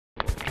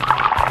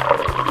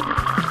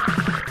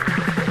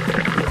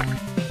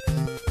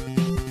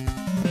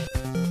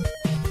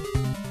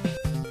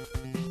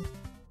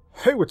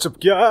what's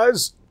up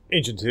guys?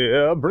 Ancient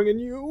here, bringing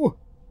you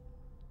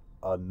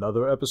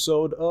another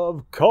episode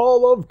of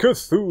Call of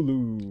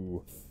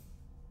Cthulhu.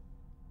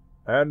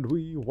 And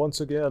we once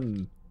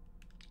again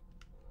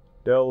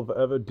delve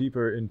ever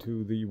deeper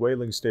into the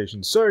whaling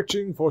station,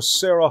 searching for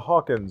Sarah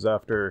Hawkins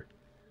after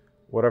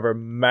whatever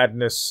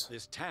madness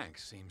This tank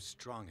seems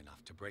strong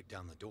enough to break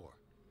down the door.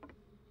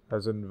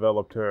 has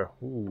enveloped her.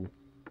 Ooh.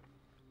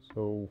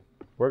 So,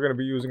 we're going to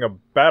be using a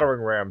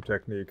battering ram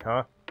technique,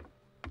 huh?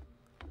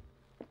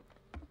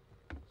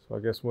 So I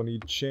guess we'll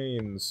need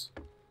chains.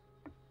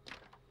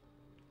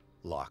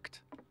 Locked.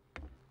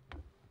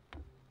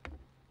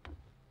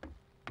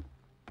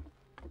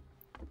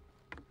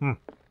 Hmm.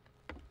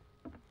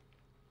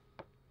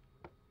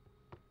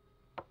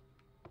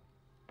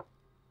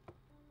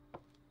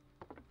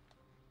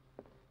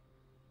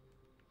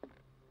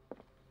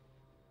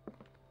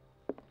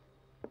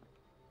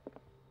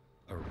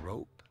 A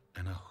rope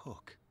and a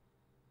hook.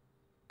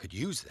 Could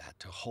use that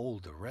to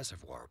hold the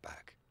reservoir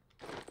back.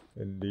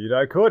 Indeed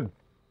I could.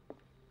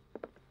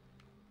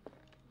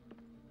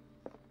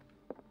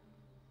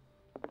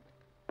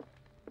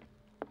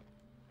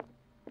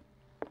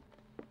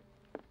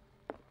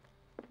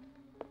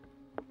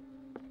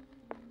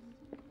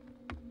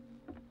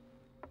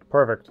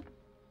 Perfect.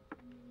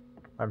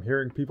 I'm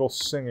hearing people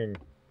singing.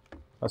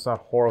 That's not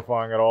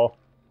horrifying at all.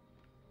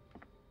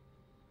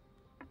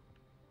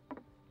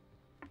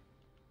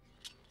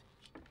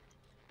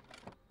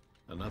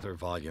 Another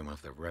volume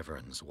of the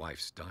Reverend's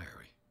wife's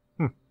diary.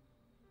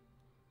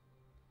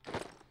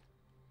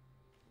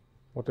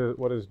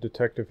 What is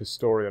detective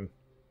historian?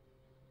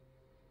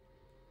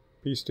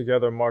 Piece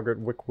together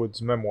Margaret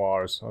Wickwood's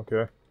memoirs.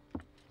 Okay.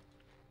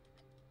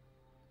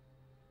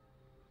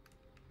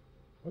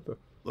 What the?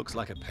 Looks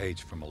like a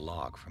page from a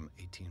log from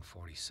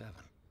 1847.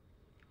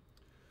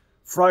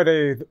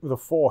 Friday the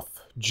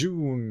 4th,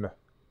 June,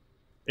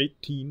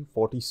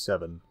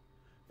 1847.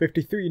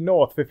 53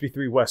 north,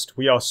 53 west.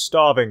 We are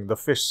starving. The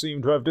fish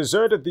seem to have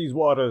deserted these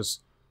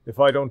waters. If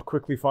I don't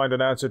quickly find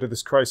an answer to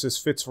this crisis,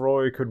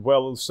 Fitzroy could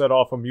well set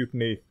off a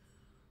mutiny.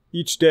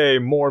 Each day,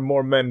 more and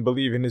more men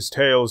believe in his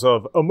tales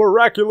of a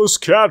miraculous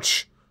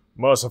catch.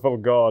 Merciful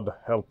God,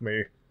 help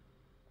me.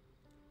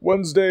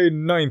 Wednesday,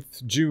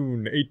 9th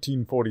June,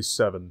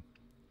 1847.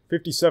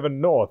 57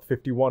 north,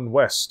 51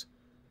 west.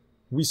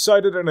 We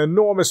sighted an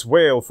enormous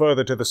whale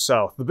further to the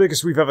south, the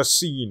biggest we've ever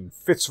seen.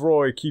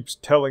 Fitzroy keeps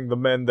telling the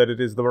men that it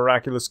is the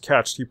miraculous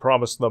catch he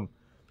promised them.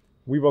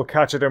 We will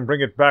catch it and bring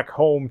it back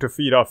home to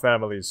feed our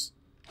families.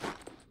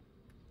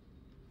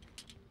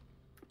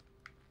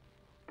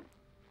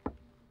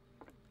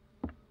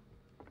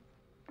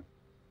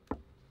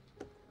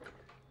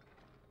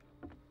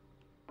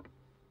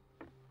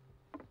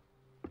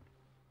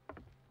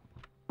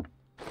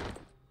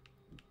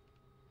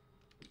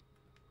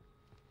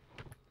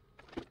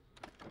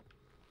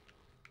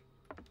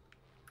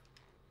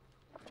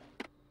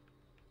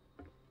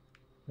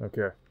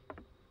 Okay.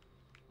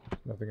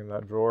 Nothing in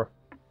that drawer.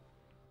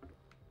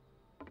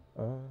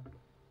 Oh,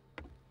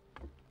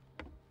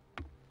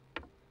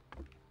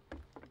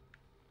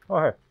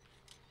 hey.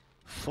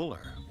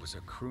 Fuller was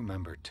a crew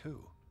member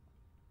too.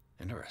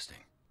 Interesting.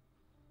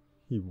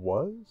 He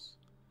was?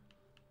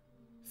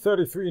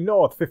 33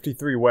 north,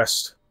 53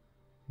 west.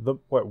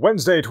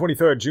 Wednesday,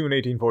 23rd June,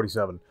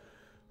 1847.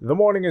 The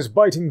morning is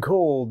biting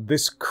cold.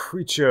 This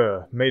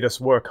creature made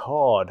us work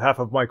hard. Half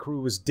of my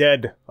crew is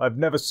dead. I've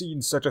never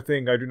seen such a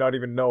thing. I do not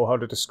even know how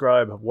to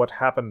describe what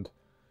happened.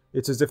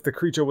 It's as if the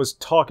creature was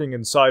talking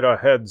inside our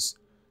heads.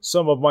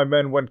 Some of my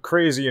men went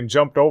crazy and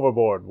jumped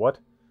overboard. What?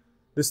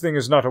 This thing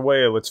is not a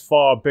whale. It's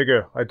far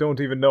bigger. I don't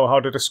even know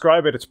how to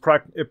describe it.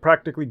 It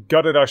practically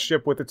gutted our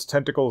ship with its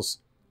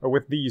tentacles. Or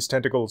with these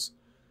tentacles.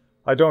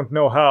 I don't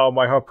know how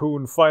my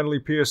harpoon finally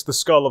pierced the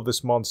skull of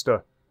this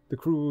monster. The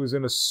crew is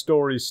in a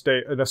sorry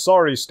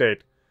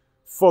state.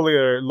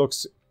 Fuller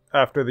looks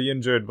after the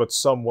injured, but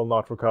some will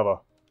not recover.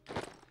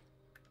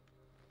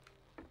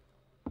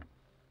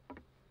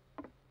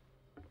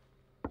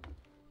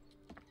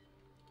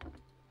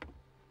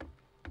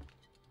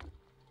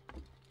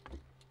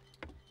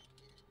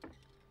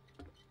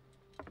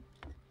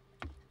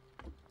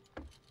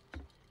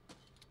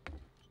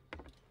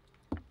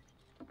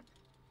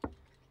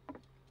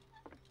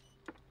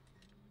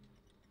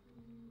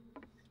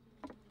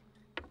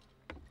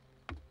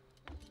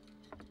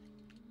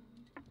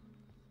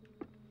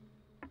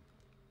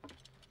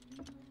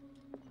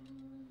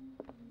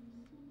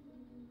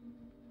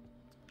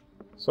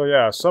 So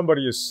yeah,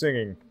 somebody is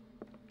singing.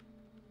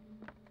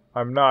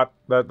 I'm not,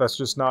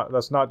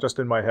 that's not just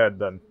in my head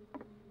then.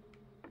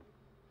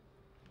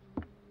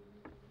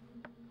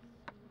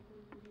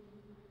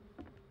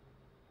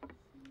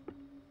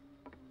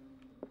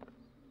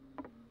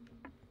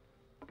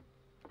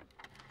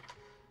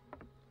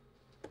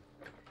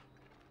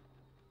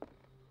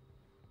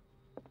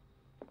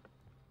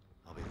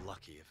 I'll be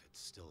lucky if it's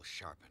still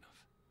sharp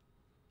enough.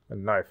 A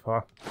knife,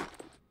 huh?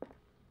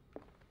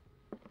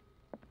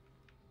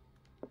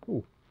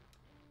 Ooh.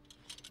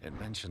 It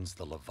mentions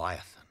the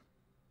Leviathan,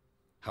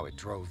 how it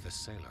drove the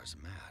sailors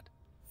mad.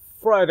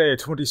 Friday,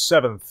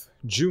 27th,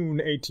 June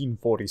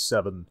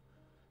 1847.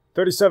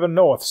 37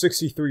 north,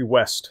 63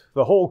 west.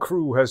 The whole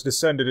crew has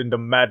descended into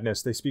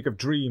madness. They speak of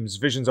dreams,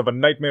 visions of a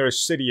nightmarish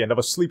city, and of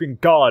a sleeping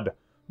god.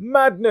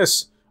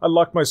 Madness! I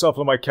locked myself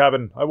in my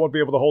cabin. I won't be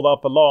able to hold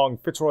out for long.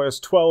 Fitzroy has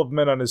 12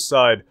 men on his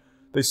side.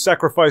 They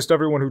sacrificed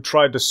everyone who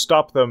tried to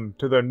stop them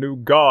to their new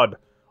god.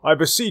 I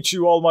beseech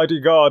you, Almighty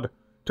God,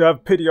 to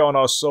have pity on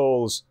our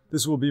souls.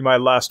 This will be my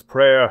last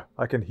prayer.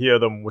 I can hear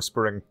them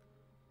whispering.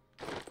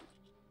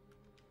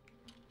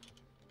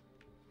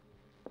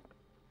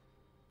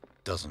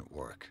 Doesn't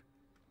work.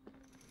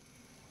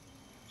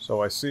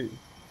 So I see.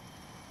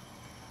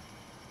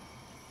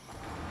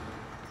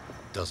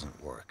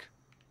 Doesn't work.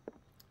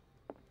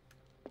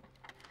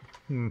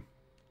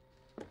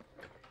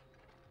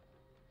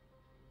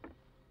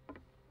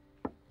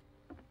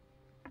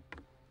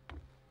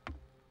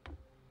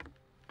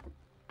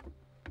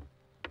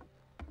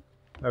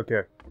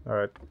 Okay,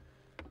 alright.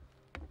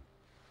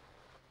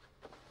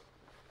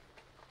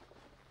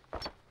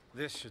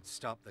 This should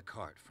stop the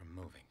cart from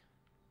moving.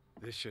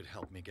 This should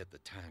help me get the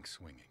tank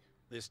swinging.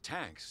 This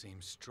tank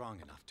seems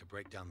strong enough to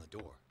break down the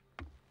door.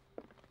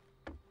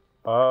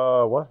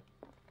 What?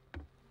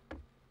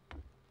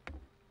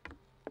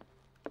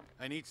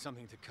 I need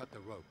something to cut the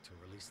rope to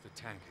release the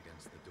tank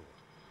against the door.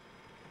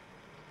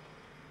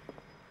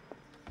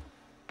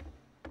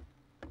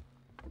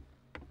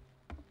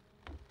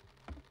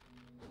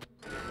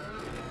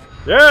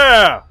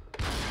 Yeah!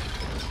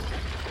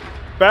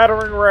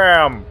 Battering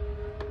ram!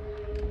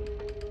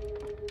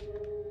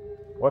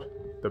 What?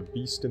 The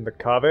beast in the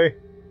cave?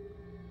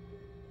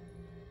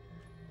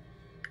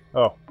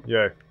 Oh,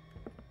 yay.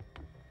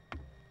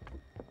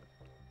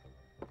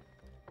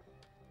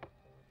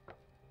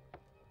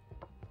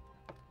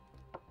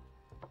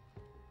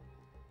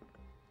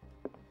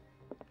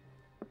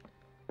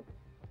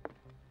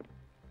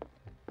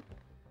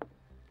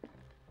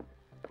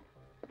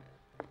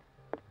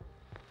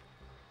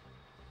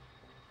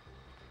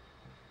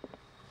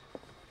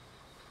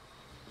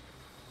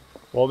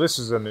 Well, this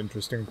is an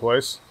interesting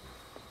place.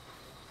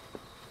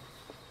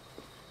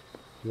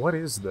 What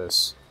is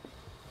this?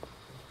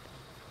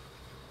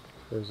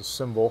 There's a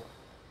symbol.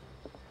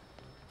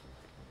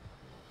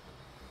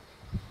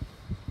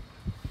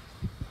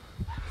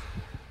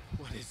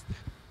 What is that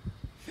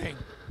thing?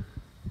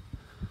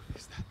 What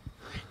is that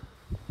thing?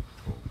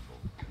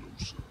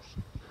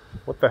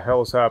 What the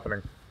hell is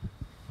happening?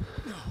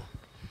 No.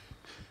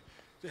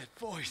 That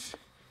voice.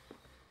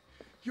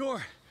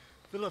 You're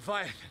the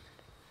Leviathan.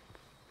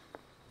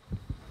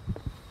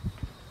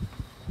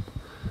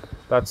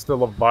 That's the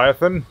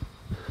Leviathan?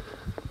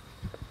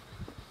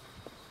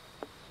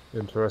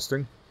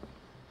 Interesting.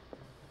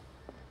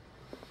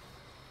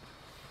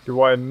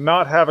 Do I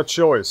not have a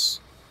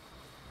choice?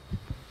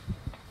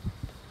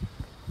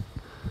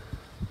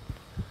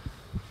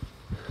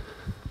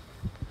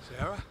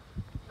 Sarah?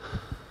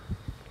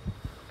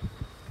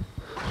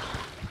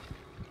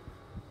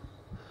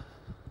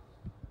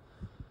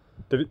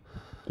 Did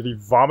he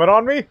vomit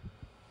on me?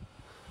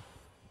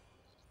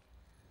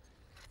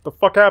 The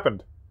fuck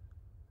happened?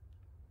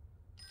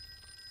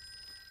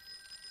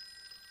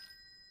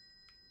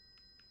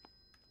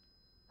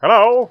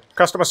 Hello?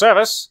 Customer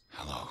service?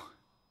 Hello.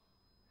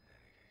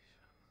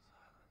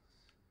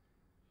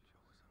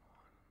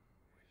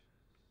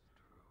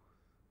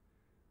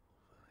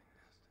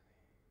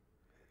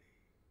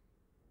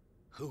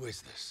 Who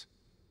is this?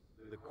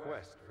 The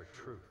quest for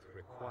truth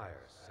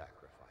requires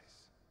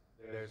sacrifice.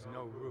 There's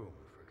no room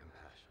for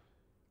compassion.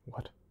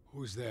 What?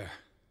 Who's there?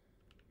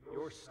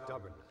 Your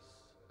stubbornness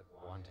at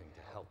wanting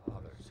to help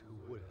others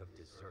who would have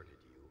deserted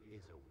you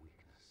is a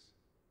weakness.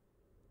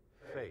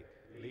 Fate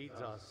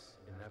leads us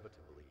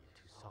inevitably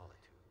to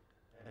solitude,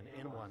 and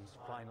in one's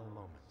final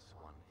moments,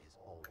 one is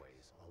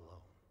always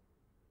alone.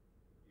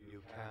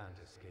 You can't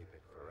escape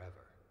it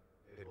forever.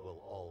 It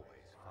will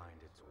always find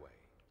its way.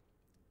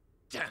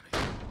 Damn it!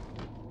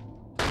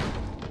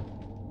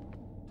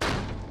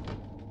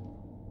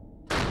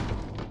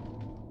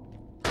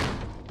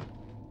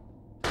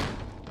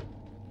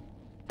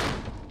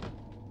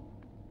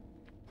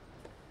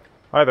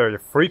 Hi there, you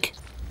freak.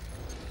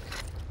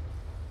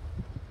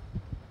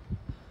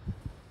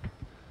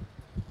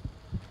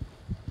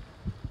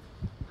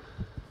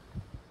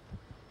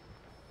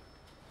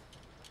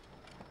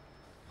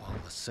 While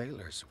the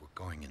sailors were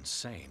going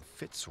insane,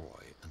 Fitzroy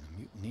and the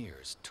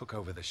mutineers took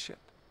over the ship,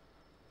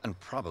 and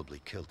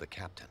probably killed the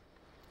captain.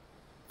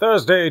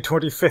 Thursday,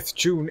 25th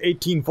June,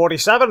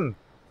 1847.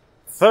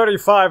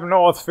 35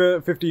 north,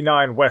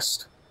 59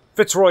 west.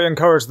 Fitzroy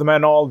encouraged the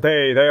men all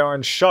day. They are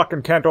in shock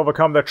and can't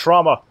overcome their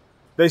trauma.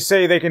 They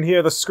say they can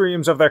hear the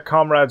screams of their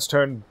comrades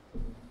turn...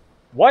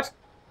 What?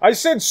 I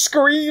said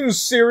screams,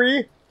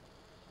 Siri!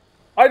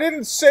 I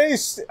didn't say,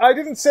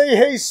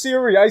 hey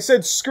Siri, I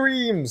said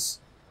screams!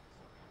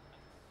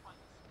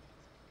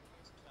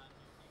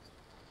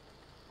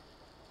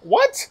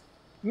 What?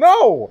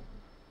 No!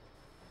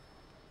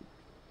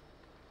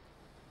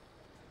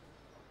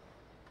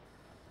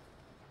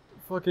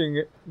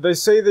 Fucking... They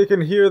say they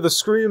can hear the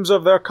screams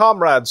of their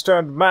comrades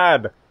turned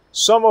mad.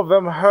 Some of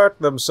them hurt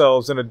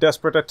themselves in a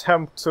desperate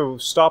attempt to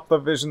stop the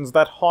visions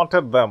that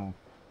haunted them.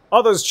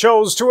 Others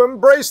chose to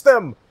embrace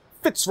them.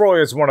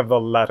 Fitzroy is one of the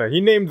latter.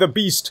 He named the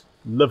beast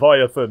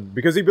Leviathan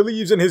because he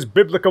believes in his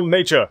biblical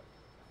nature.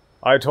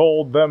 I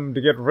told them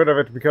to get rid of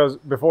it because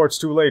before it's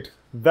too late.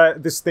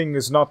 That this thing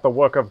is not the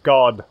work of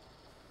God.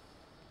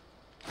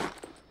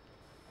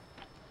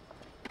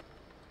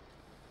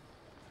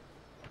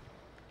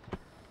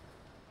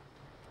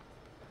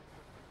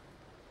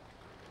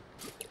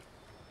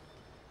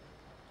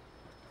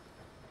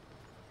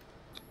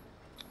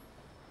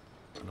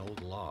 An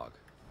old log.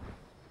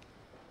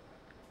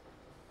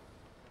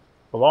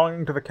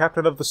 Belonging to the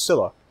captain of the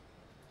Scylla.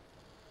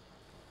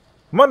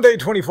 Monday,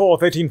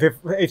 24th,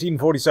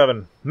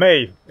 1847.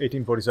 May,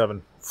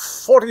 1847.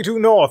 42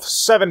 north,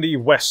 70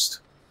 west.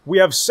 We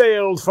have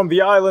sailed from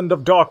the island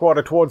of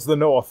Darkwater towards the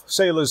north.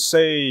 Sailors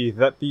say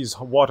that these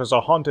waters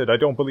are haunted. I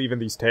don't believe in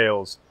these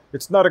tales.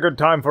 It's not a good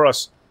time for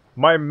us.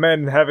 My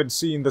men haven't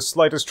seen the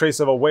slightest trace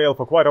of a whale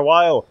for quite a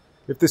while.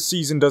 If this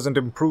season doesn't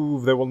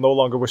improve, they will no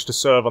longer wish to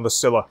serve on the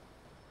Scylla.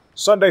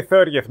 Sunday,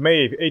 30th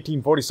May,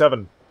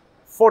 1847.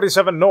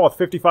 47 north,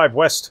 55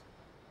 west.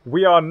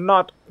 We are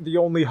not the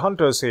only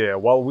hunters here.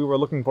 While we were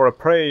looking for a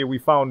prey, we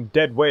found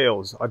dead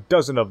whales, a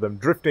dozen of them,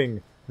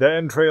 drifting, their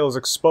entrails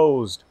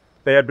exposed.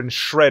 They had been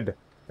shred,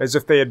 as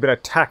if they had been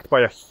attacked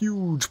by a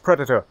huge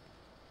predator.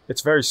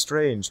 It's very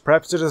strange.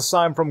 Perhaps it is a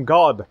sign from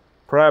God.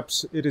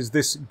 Perhaps it is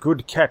this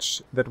good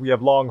catch that we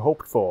have long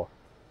hoped for.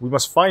 We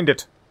must find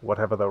it,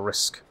 whatever the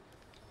risk.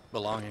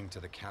 Belonging to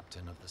the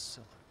captain of the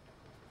Scylla.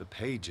 The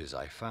pages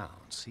I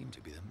found seem to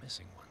be the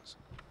missing ones.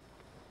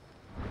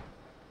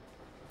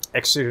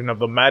 Excision of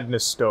the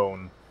Madness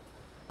Stone.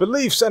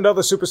 Beliefs and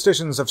other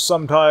superstitions have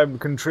sometimes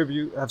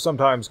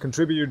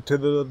contributed to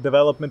the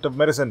development of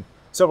medicine.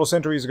 Several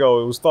centuries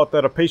ago, it was thought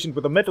that a patient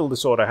with a mental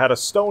disorder had a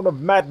stone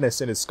of madness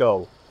in his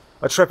skull.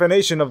 A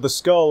trepanation of the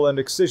skull and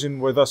excision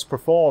were thus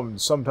performed.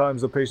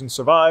 Sometimes the patient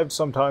survived,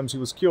 sometimes he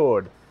was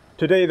cured.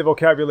 Today the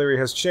vocabulary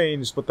has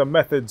changed, but the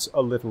methods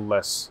a little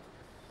less.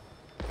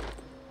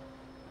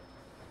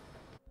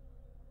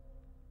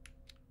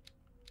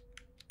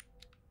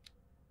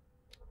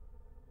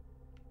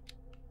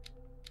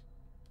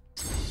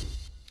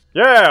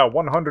 Yeah,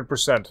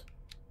 100%.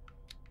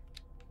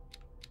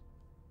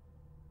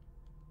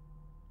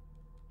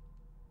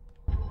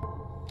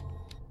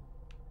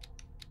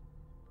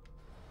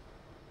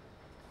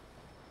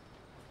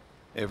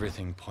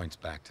 Everything points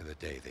back to the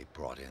day they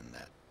brought in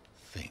that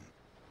thing.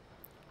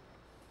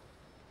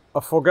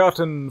 A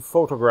forgotten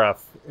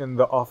photograph in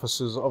the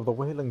offices of the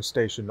whaling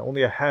station.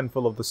 Only a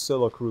handful of the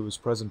Scylla crew is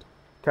present.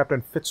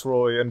 Captain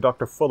Fitzroy and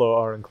Dr. Fuller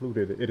are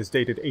included. It is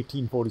dated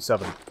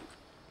 1847.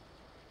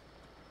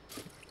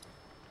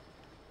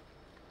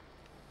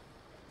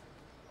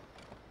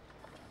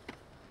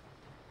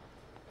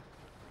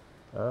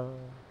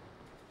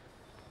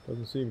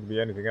 Doesn't seem to be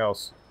anything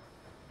else.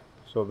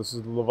 So this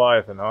is the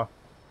Leviathan, huh?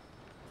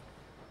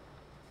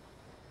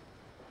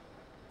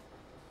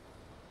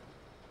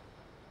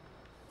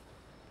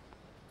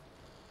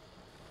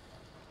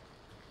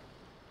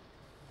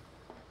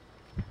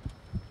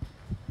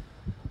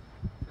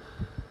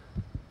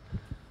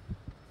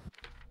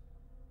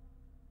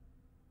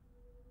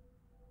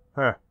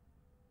 Huh.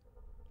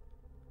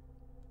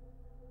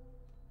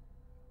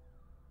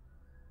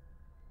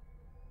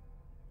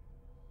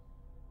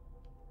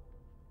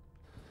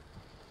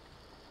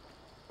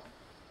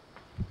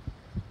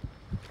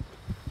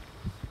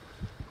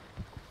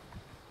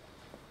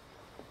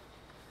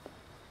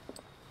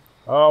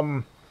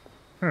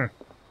 Hmm.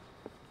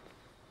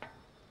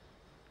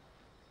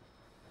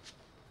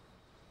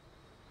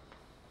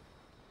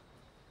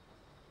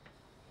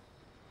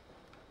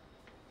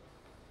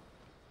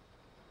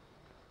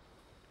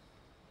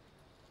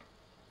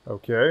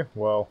 Okay,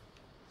 well,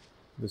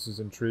 this is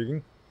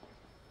intriguing.